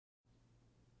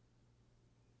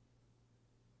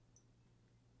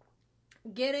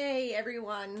G'day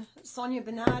everyone, Sonia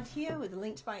Bernard here with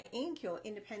Linked by Ink, your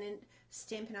independent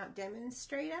Stampin' Up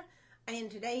demonstrator.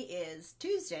 And today is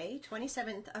Tuesday,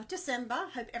 27th of December.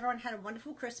 Hope everyone had a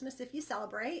wonderful Christmas if you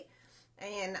celebrate.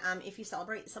 And if you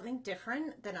celebrate something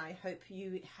different, then I hope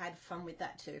you had fun with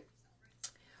that too.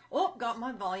 Oh, got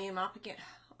my volume up again.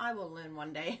 I will learn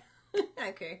one day.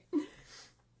 Okay.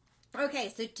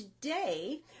 Okay, so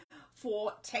today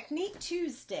for Technique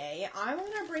Tuesday, I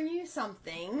want to bring you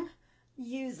something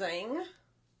using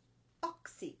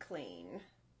OxyClean.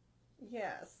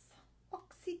 Yes,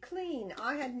 OxyClean.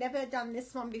 I had never done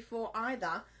this one before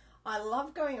either. I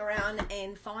love going around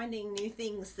and finding new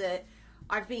things that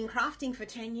I've been crafting for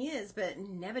 10 years but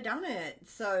never done it.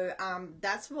 So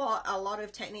that's what a lot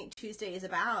of Technique Tuesday is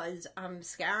about, is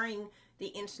scouring the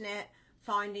internet,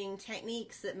 finding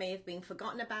techniques that may have been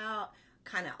forgotten about,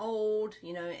 kind of old,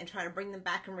 you know, and try to bring them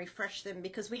back and refresh them,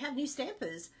 because we have new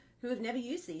stampers who have never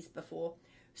used these before.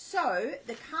 So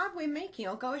the card we're making,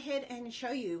 I'll go ahead and show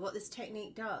you what this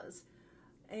technique does.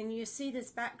 And you see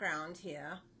this background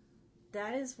here,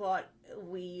 that is what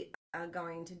we are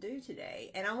going to do today.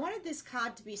 And I wanted this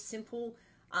card to be simple.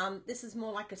 This is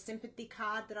more like a sympathy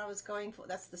card that I was going for.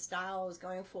 That's the style I was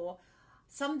going for.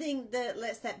 Something that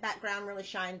lets that background really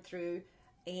shine through.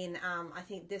 And I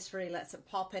think this really lets it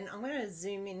pop. And I'm going to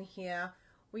zoom in here.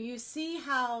 Will you see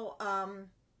how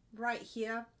right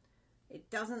here it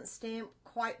doesn't stamp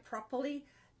quite properly?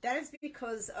 That is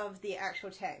because of the actual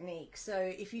technique. So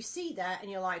if you see that and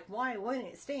you're like, why won't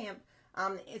it stamp?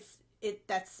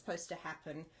 That's supposed to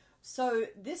happen. So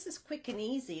this is quick and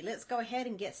easy. Let's go ahead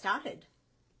and get started.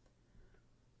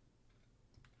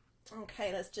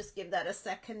 Okay, let's just give that a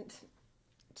second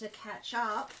to catch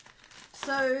up.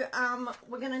 So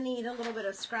we're going to need a little bit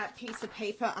of scrap piece of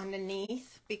paper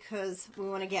underneath, because we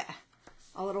want to get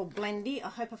a little blendy. I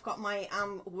hope I've got my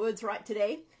words right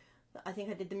today. I think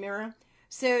I did the mirror.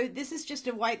 So this is just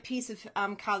a white piece of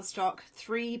cardstock,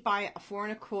 3 by 4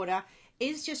 1/4.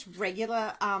 It's just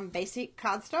regular basic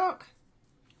cardstock.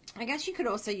 I guess you could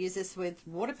also use this with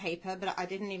water paper, but I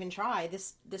didn't even try.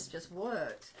 This just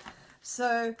worked.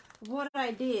 So what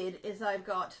I did is I've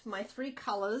got my 3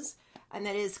 colors, and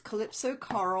that is Calypso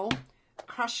Coral,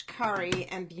 Crushed Curry,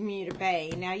 and Bermuda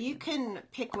Bay. Now you can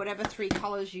pick whatever 3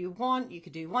 colors you want. You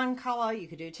could do 1 color, you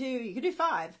could do 2, you could do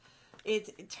 5.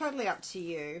 It's totally up to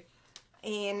you.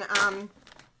 And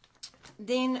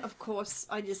then of course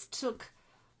I just took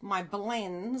my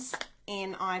blends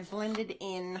and I blended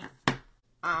in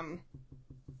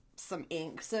some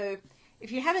ink. So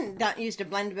if you haven't used a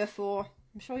blender before,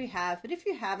 I'm sure you have, but if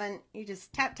you haven't, you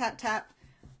just tap tap tap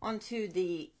onto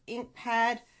the ink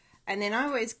pad, and then I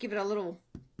always give it a little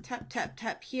tap tap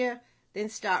tap here, then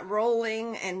start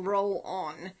rolling and roll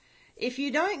on. If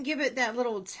you don't give it that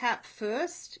little tap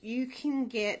first, you can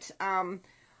get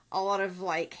a lot of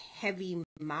like heavy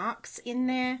marks in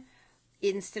there.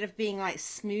 Instead of being like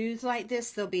smooth like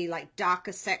this, there'll be like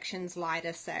darker sections,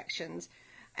 lighter sections,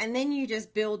 and then you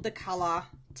just build the color.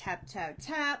 Tap tap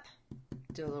tap,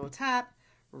 do a little tap,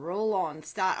 roll on,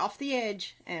 start off the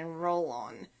edge and roll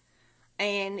on,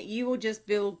 and you will just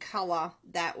build color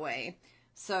that way.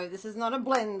 So this is not a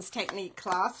blends technique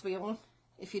class.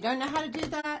 If you don't know how to do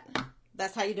that,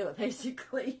 that's how you do it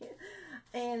basically.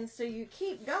 And so you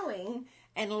keep going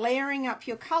and layering up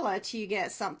your color till you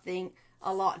get something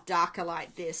a lot darker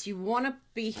like this. You want to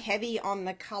be heavy on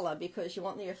the color because you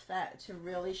want the effect to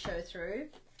really show through.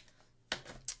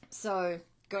 So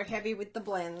go heavy with the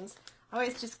blends. I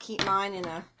always just keep mine in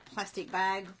a plastic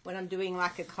bag when I'm doing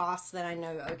like a class that I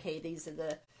know, okay, these are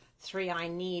the 3 I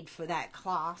need for that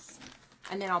class.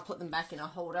 And then I'll put them back in a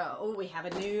holder. Oh, we have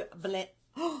a new blend.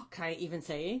 Oh, can I even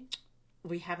say?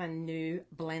 We have a new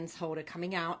blends holder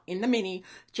coming out in the mini,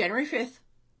 January 5th.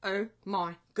 Oh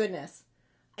my goodness.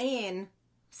 And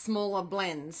smaller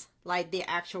blends, like the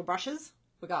actual brushes.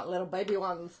 We got little baby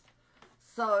ones.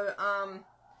 So,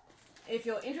 if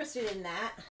you're interested in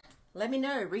that, let me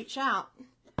know, reach out.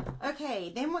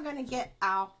 Okay, then we're going to get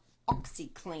our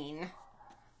OxyClean.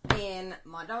 And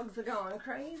my dogs are going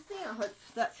crazy. I hope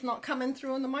that's not coming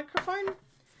through on the microphone.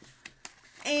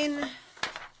 And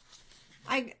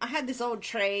I had this old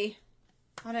tray.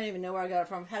 I don't even know where I got it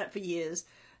from. I've had it for years.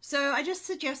 So I just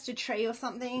suggest a tray or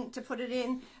something to put it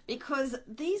in, because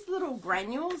these little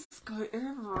granules go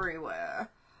everywhere.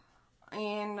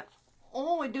 And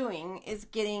all we're doing is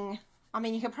getting, I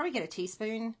mean, you could probably get a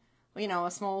teaspoon, you know,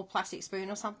 a small plastic spoon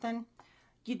or something.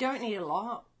 You don't need a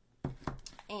lot.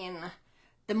 And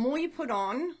the more you put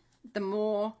on, the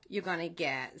more you're going to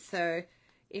get. So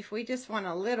if we just want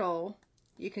a little,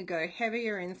 you can go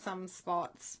heavier in some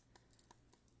spots.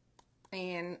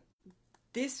 And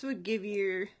this would give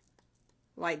you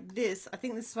like this. I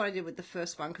think this is what I did with the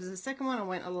first one, because the second one I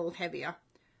went a little heavier.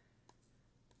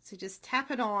 So just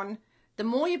tap it on. The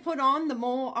more you put on, the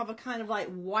more of a kind of like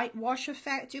whitewash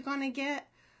effect you're going to get.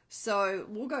 So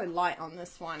we'll go light on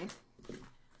this one.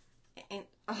 And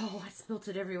oh, I spilled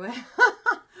it everywhere.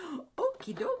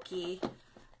 Okie dokie.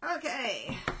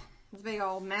 Okay. This big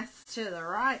old mess to the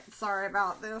right. Sorry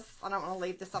about this. I don't want to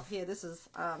leave this up here. This is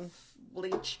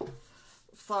bleach.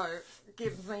 So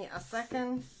give me a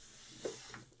second.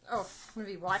 Oh, I'm going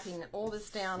to be wiping all this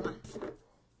down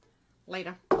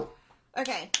later.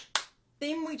 Okay.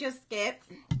 Then we just get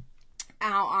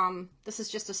our, this is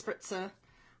just a spritzer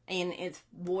and it's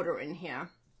water in here.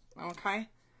 Okay.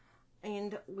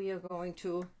 And we are going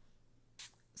to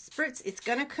spritz. It's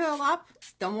going to curl up.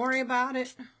 Don't worry about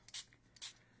it.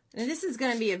 And this is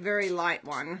going to be a very light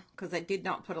one because I did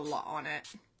not put a lot on it.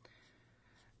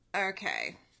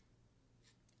 Okay.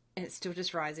 And it's still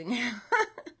just rising now.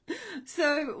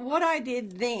 So what I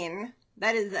did then,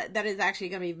 that is actually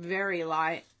going to be very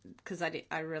light because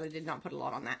I really did not put a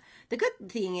lot on that. The good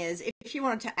thing is, if you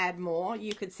wanted to add more,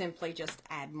 you could simply just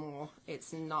add more.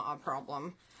 It's not a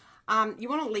problem. You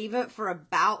want to leave it for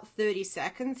about 30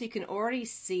 seconds. You can already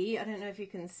see, I don't know if you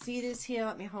can see this here.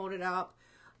 Let me hold it up.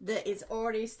 That it's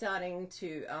already starting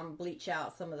to bleach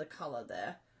out some of the color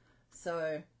there.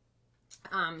 So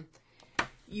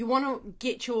you want to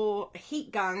get your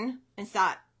heat gun and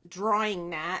start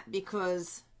drying that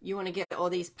because you want to get all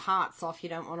these parts off. You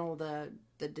don't want all the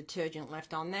detergent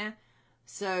left on there.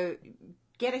 So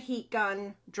get a heat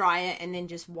gun, dry it, and then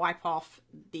just wipe off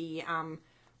the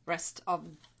rest of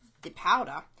the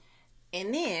powder.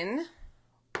 And then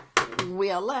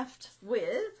we are left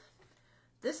with,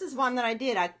 this is one that I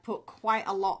did. I put quite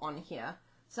a lot on here.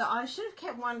 So I should have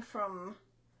kept one from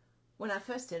when I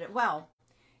first did it. Well,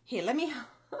 here, let me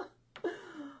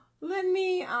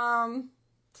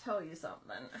tell you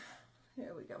something.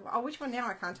 Here we go. Oh, which one now?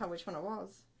 I can't tell which one it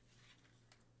was.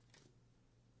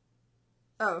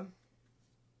 Oh.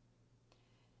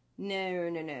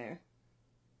 No.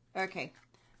 Okay.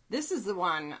 This is the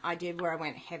one I did where I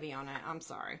went heavy on it. I'm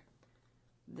sorry.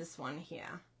 This one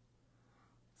here.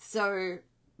 So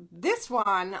this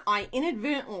one I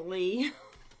inadvertently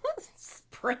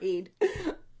sprayed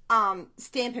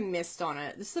Stampin' Mist on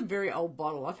it. This is a very old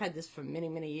bottle. I've had this for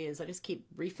many years. I just keep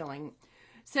refilling.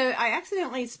 So I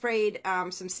accidentally sprayed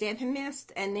some Stampin'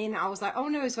 Mist, and then I was like, oh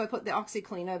no, so I put the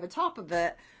OxyClean over top of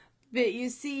it. But you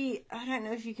see, I don't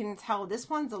know if you can tell, this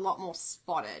one's a lot more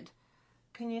spotted.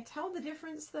 Can you tell the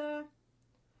difference there?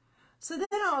 So then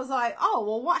I was like, oh,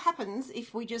 well, what happens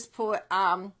if we just put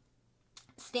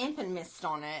Stampin' Mist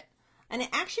on it? And it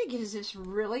actually gives this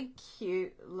really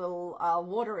cute little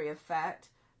watery effect,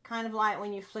 kind of like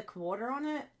when you flick water on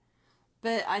it.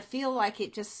 But I feel like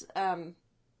it just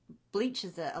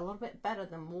bleaches it a little bit better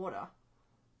than water.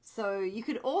 So you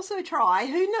could also try,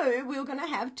 who knew we were going to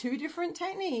have two different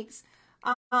techniques.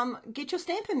 Get your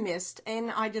Stampin' Mist,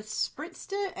 and I just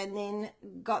spritzed it and then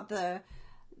got the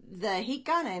heat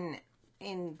gun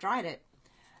and dried it.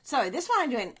 So this one I'm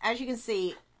doing, as you can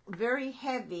see, very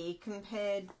heavy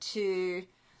compared to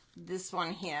this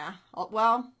one here.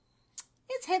 Well,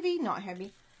 it's heavy, not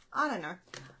heavy. I don't know.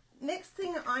 Next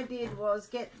thing I did was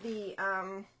get the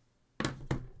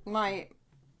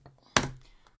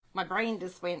my brain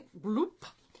just went bloop.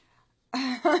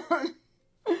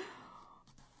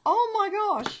 Oh my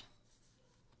gosh.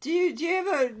 Do you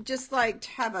ever just like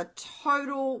have a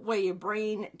total where your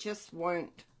brain just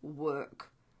won't work?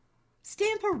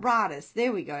 Stamparatus,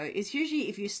 there we go. It's usually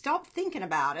if you stop thinking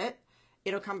about it,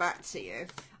 it'll come back to you.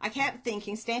 I kept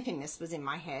thinking Stampin' Mist was in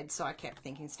my head, so I kept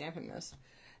thinking Stampin' Mist.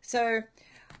 So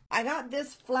I got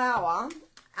this flower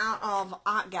out of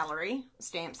Art Gallery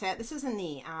stamp set. This is in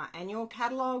the annual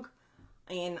catalog,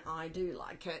 and I do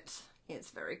like it. It's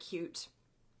very cute.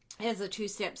 There's a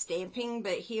two-step stamping,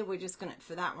 but here we're just going to,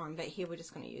 for that one, but here we're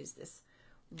just going to use this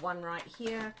one right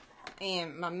here.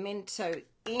 And Memento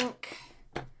ink.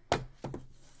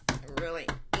 Really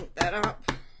ink that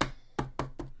up.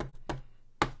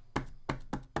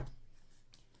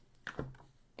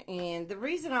 And the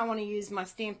reason I want to use my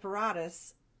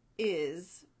Stamparatus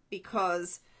is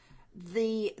because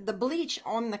the bleach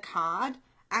on the card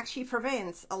actually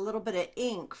prevents a little bit of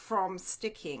ink from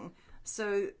sticking.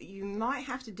 So you might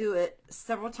have to do it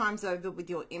several times over with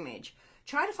your image.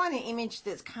 Try to find an image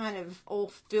that's kind of all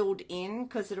filled in,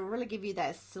 because it'll really give you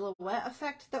that silhouette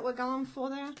effect that we're going for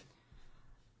there.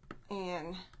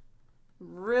 And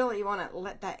really want to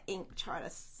let that ink try to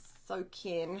soak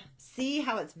in. See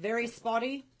how it's very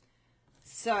spotty?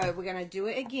 So we're going to do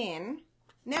it again.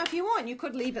 Now if you want, you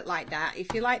could leave it like that.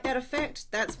 If you like that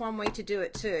effect, that's one way to do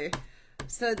it too.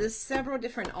 So there's several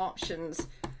different options,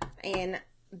 and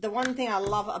the one thing I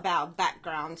love about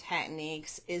background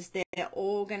techniques is they're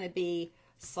all going to be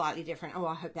slightly different. Oh,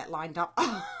 I hope that lined up.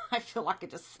 I feel like I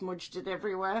just smudged it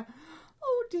everywhere.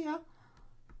 Oh dear.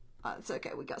 It's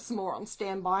okay, we got some more on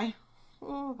standby.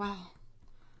 Oh well.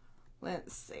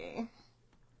 Let's see.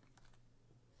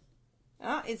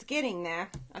 Oh, it's getting there.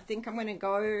 I think I'm going to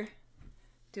go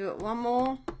do it one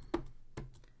more.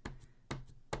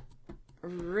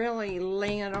 Really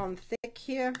laying it on thick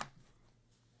here.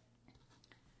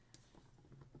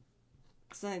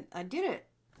 So I did it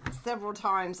several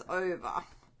times over.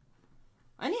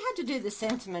 I only had to do the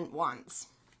sentiment once,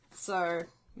 so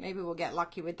maybe we'll get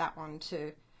lucky with that one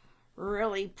too.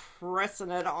 Really pressing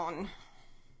it on.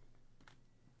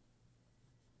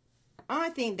 I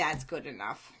think that's good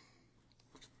enough.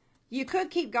 You could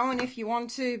keep going if you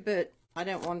want to, but I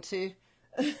don't want to.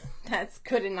 That's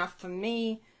good enough for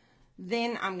me.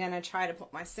 Then I'm going to try to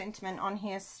put my sentiment on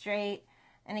here straight.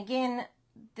 And again,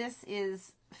 this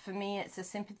is, for me, it's a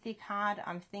sympathy card.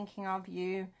 I'm thinking of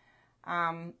you,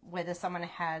 whether someone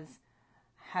has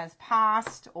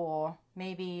passed, or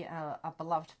maybe a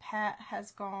beloved pet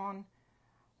has gone,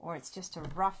 or it's just a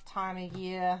rough time of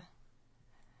year.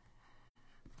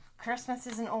 Christmas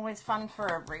isn't always fun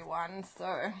for everyone,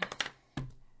 so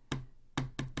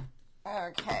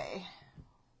okay.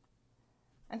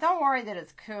 And don't worry that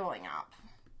it's curling up.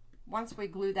 Once we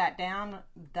glue that down,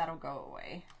 that'll go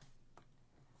away.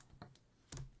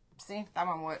 See, that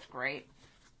one worked great.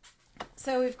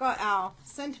 So we've got our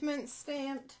sentiments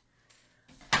stamped.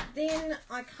 Then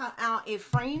I cut out a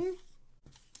frame.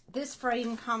 This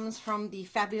frame comes from the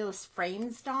Fabulous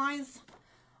Frames dies.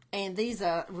 And these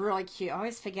are really cute. I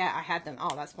always forget I had them.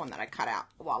 Oh, that's one that I cut out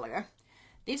a while ago.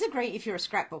 These are great if you're a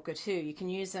scrapbooker too. You can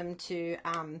use them to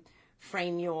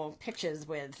frame your pictures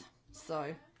with.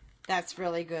 So that's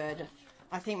really good.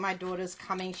 I think my daughter's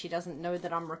coming. She doesn't know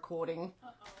that I'm recording.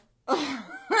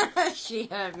 She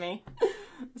heard me.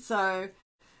 So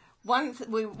once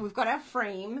we've got our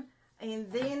frame, and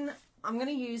then I'm going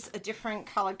to use a different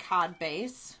colored card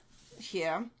base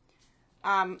here,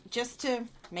 just to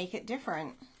make it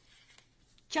different.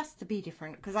 Just to be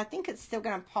different, because I think it's still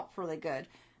going to pop really good.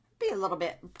 Be a little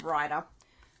bit brighter.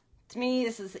 To me,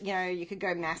 this is, you know, you could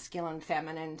go masculine,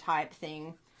 feminine type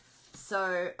thing.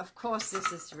 So, of course,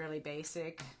 this is really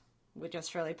basic. We're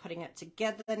just really putting it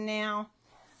together now.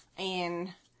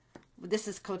 And this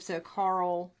is Calypso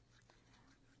Coral.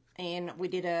 And we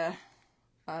did a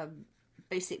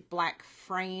basic black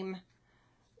frame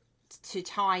to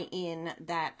tie in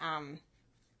that,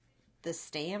 the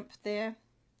stamp there.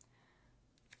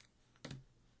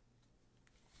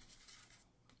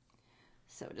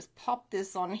 So just pop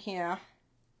this on here,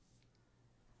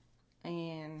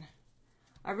 and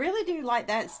I really do like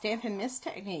that Stampin' Mist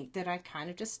technique that I kind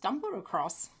of just stumbled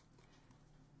across.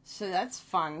 So that's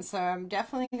fun. So I'm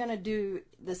definitely going to do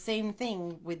the same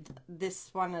thing with this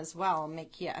one as well,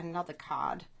 make yet another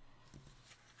card.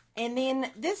 And then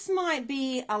this might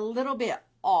be a little bit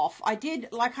off.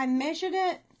 I measured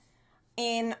it,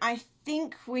 and I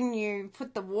think when you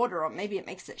put the water on, maybe it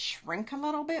makes it shrink a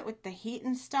little bit with the heat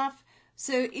and stuff.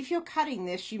 So if you're cutting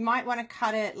this, you might want to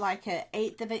cut it like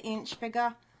 1/8 of an inch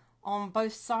bigger on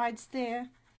both sides there.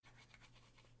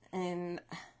 And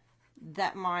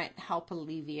that might help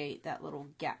alleviate that little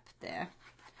gap there.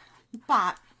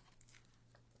 But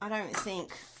I don't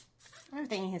think you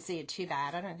can see it too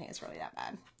bad. I don't think it's really that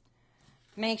bad.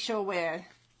 Make sure we're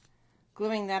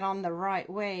gluing that on the right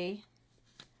way.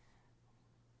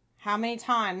 How many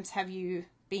times have you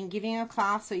been giving a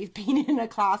class, or you've been in a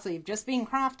class, or you've just been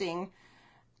crafting,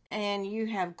 and you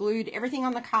have glued everything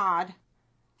on the card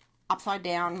upside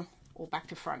down or back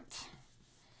to front?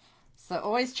 So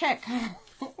always check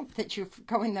that you're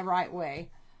going the right way.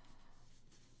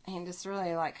 And just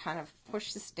really like kind of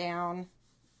push this down.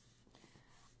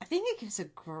 I think it gives a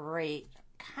great,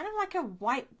 kind of like a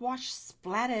whitewash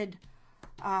splattered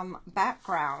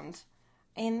background.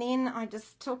 And then I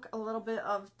just took a little bit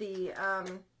of the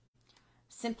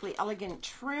Simply Elegant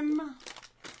trim.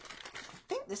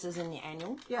 I think this is in the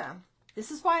annual. Yeah.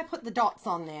 This is why I put the dots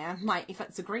on there. If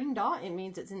it's a green dot, it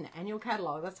means it's in the annual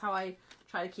catalog. That's how I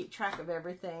try to keep track of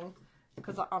everything,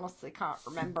 because I honestly can't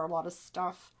remember a lot of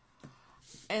stuff.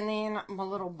 And then my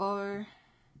little bow.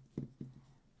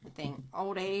 I think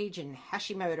old age and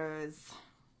Hashimoto's.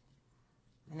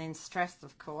 And then stress,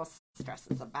 of course. Stress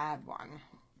is a bad one.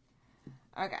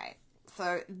 Okay.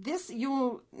 So this,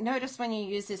 you'll notice when you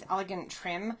use this elegant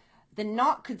trim, the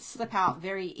knot could slip out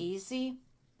very easy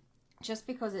just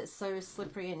because it's so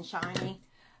slippery and shiny.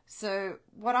 So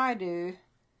what I do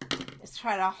is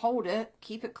try to hold it,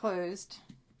 keep it closed,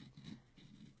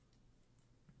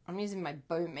 I'm using my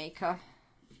bow maker.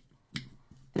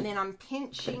 And then I'm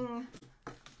pinching,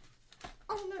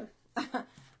 oh no,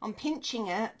 I'm pinching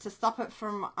it to stop it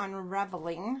from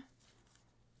unraveling.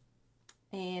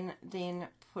 And then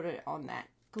put it on that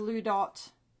glue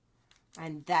dot.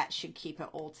 And that should keep it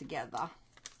all together.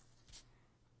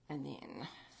 And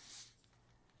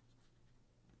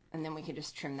then we can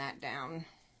just trim that down.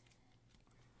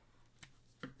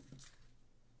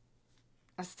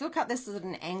 I still cut this at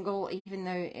an angle, even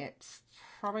though it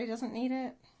probably doesn't need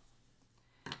it.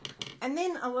 And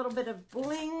then a little bit of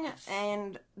bling,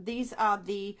 and these are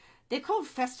they're called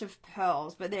Festive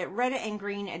Pearls, but they're red and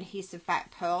green adhesive fat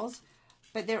pearls,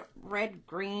 but they're red,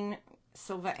 green,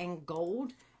 silver, and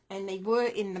gold, and they were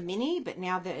in the mini, but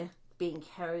now they're being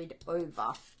carried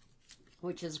over,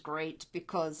 which is great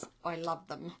because I love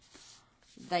them.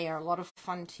 They are a lot of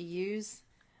fun to use,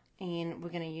 and we're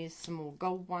going to use some more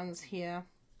gold ones here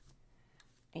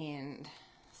and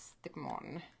stick them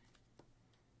on.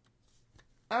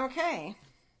 Okay,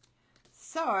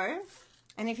 so,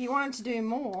 and if you wanted to do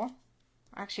more,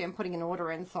 actually I'm putting an order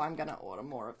in, so I'm going to order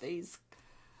more of these.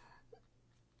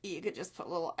 You could just put a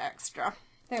little extra.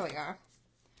 There we go.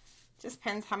 Just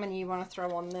depends how many you want to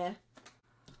throw on there.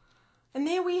 And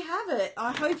there we have it.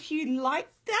 I hope you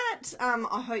liked that.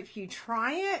 I hope you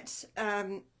try it.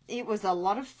 It was a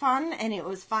lot of fun, and it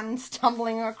was fun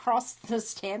stumbling across the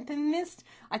Stampin' mist.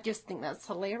 I just think that's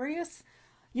hilarious.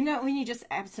 You know, when you just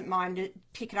absent-minded,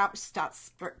 pick it up, start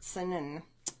spritzing, and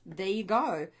there you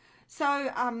go. So,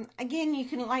 again, you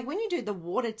can, like, when you do the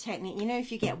water technique, you know,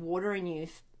 if you get water and you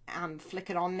flick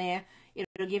it on there,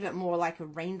 it'll give it more like a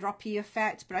raindroppy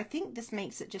effect. But I think this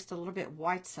makes it just a little bit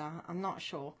whiter. I'm not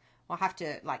sure. I'll have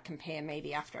to, like, compare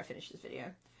maybe after I finish this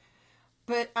video.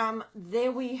 But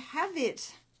there we have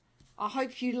it. I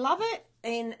hope you love it,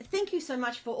 and thank you so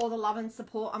much for all the love and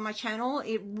support on my channel.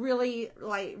 It really,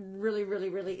 like,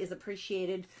 really is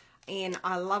appreciated, and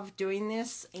I love doing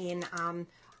this, and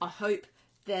I hope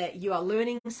that you are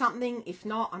learning something. If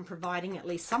not, I'm providing at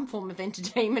least some form of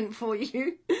entertainment for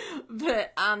you.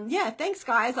 But yeah, thanks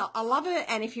guys. I love it,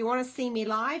 and if you want to see me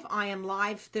live, I am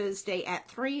live Thursday at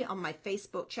 3 on my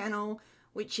Facebook channel,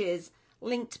 which is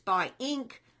linked by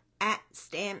ink at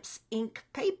Stamps Ink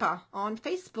Paper on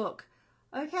Facebook.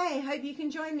 Okay, hope you can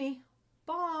join me.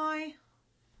 Bye.